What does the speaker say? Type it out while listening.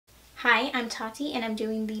Hi, I'm Tati and I'm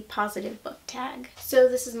doing the positive book tag. So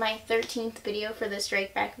this is my 13th video for the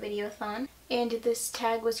Strike Back Videoathon, and this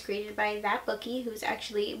tag was created by that bookie who's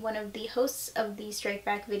actually one of the hosts of the Strike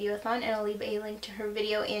Back Videoathon, and I'll leave a link to her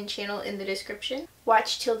video and channel in the description.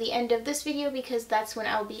 Watch till the end of this video because that's when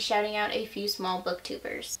I'll be shouting out a few small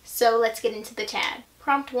booktubers. So let's get into the tag.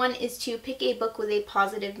 Prompt 1 is to pick a book with a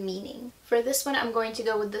positive meaning. For this one, I'm going to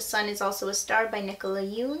go with The Sun is Also a Star by Nicola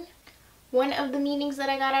Yoon. One of the meanings that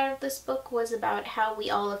I got out of this book was about how we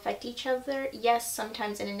all affect each other. Yes,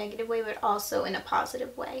 sometimes in a negative way, but also in a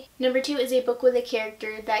positive way. Number 2 is a book with a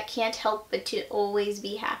character that can't help but to always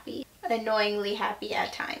be happy. Annoyingly happy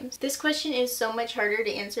at times. This question is so much harder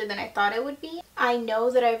to answer than I thought it would be. I know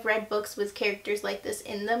that I've read books with characters like this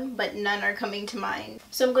in them, but none are coming to mind.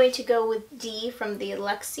 So I'm going to go with D from the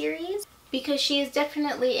Lux series, because she is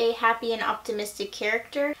definitely a happy and optimistic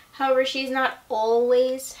character. However, she's not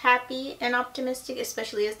always happy and optimistic,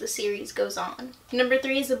 especially as the series goes on. Number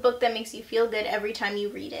 3 is a book that makes you feel good every time you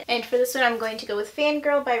read it. And for this one, I'm going to go with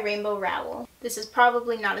Fangirl by Rainbow Rowell. This is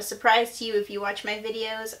probably not a surprise to you if you watch my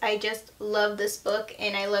videos. I just love this book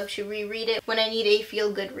and I love to reread it when I need a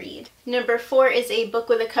feel-good read. Number 4 is a book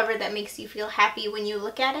with a cover that makes you feel happy when you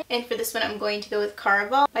look at it. And for this one, I'm going to go with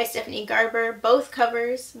Caraval by Stephanie Garber. Both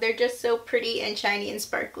covers, they're just so pretty and shiny and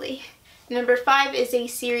sparkly. Number 5 is a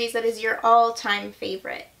series that is your all-time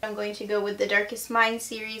favorite. I'm going to go with The Darkest Mind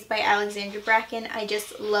series by Alexandra Bracken. I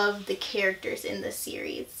just love the characters in this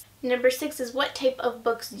series. Number 6 is what type of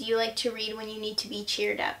books do you like to read when you need to be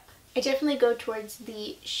cheered up? I definitely go towards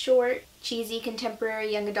the short, cheesy,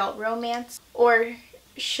 contemporary young adult romance or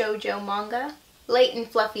shoujo manga. Light and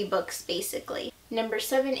fluffy books, basically. Number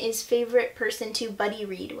 7 is favorite person to buddy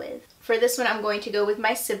read with. For this one, I'm going to go with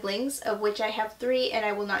my siblings, of which I have 3 and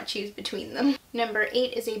I will not choose between them. Number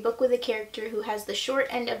 8 is a book with a character who has the short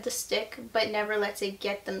end of the stick but never lets it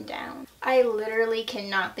get them down. I literally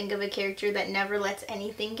cannot think of a character that never lets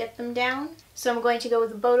anything get them down. So I'm going to go with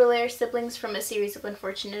the Baudelaire siblings from A Series of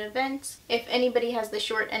Unfortunate Events. If anybody has the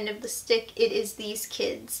short end of the stick, it is these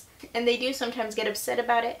kids. And they do sometimes get upset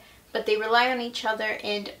about it, but they rely on each other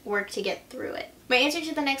and work to get through it. My answer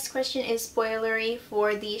to the next question is spoilery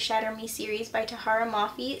for the Shatter Me series by Tahara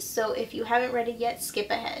Mafi, so if you haven't read it yet, skip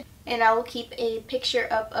ahead. And I will keep a picture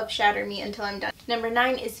up of Shatter Me until I'm done. Number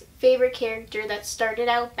 9 is favorite character that started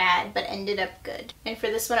out bad but ended up good. And for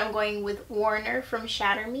this one, I'm going with Warner from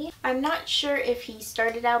Shatter Me. I'm not sure if he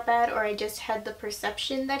started out bad or I just had the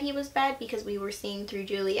perception that he was bad because we were seeing through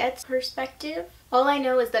Juliet's perspective. All I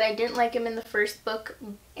know is that I didn't like him in the first book,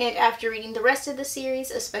 and after reading the rest of the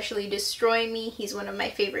series, especially Destroy Me, he's one of my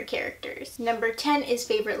favorite characters. Number 10 is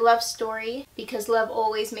favorite love story, because love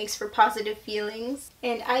always makes for positive feelings.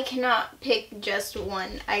 And I cannot pick just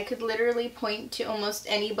one. I could literally point to almost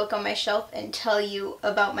any book on my shelf and tell you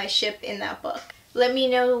about my ship in that book. Let me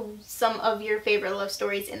know some of your favorite love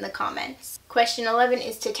stories in the comments. Question 11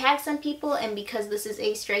 is to tag some people, and because this is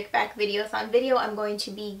a Strike Back Videoathon video, I'm going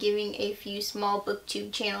to be giving a few small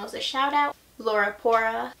booktube channels a shout out.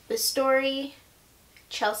 LauraPora, The Story,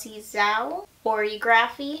 Chelsea Zhao,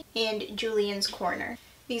 OrëGraphie, and Julian's Corner.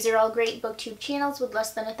 These are all great booktube channels with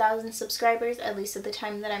less than 1,000 subscribers, at least at the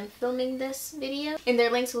time that I'm filming this video, and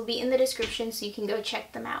their links will be in the description so you can go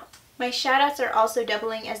check them out. My shoutouts are also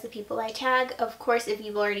doubling as the people I tag. Of course, if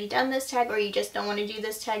you've already done this tag or you just don't want to do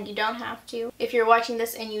this tag, you don't have to. If you're watching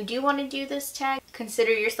this and you do want to do this tag,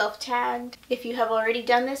 consider yourself tagged. If you have already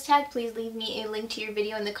done this tag, please leave me a link to your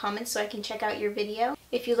video in the comments so I can check out your video.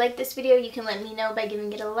 If you like this video, you can let me know by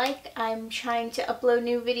giving it a like. I'm trying to upload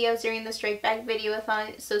new videos during the Strike Back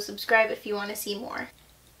Videoathon, so subscribe if you want to see more.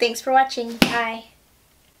 Thanks for watching. Bye.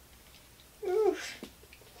 Oof.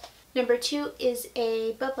 Number 2 is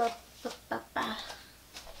a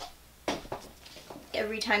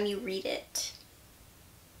every time you read it.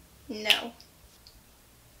 No.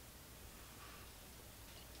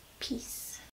 Peace.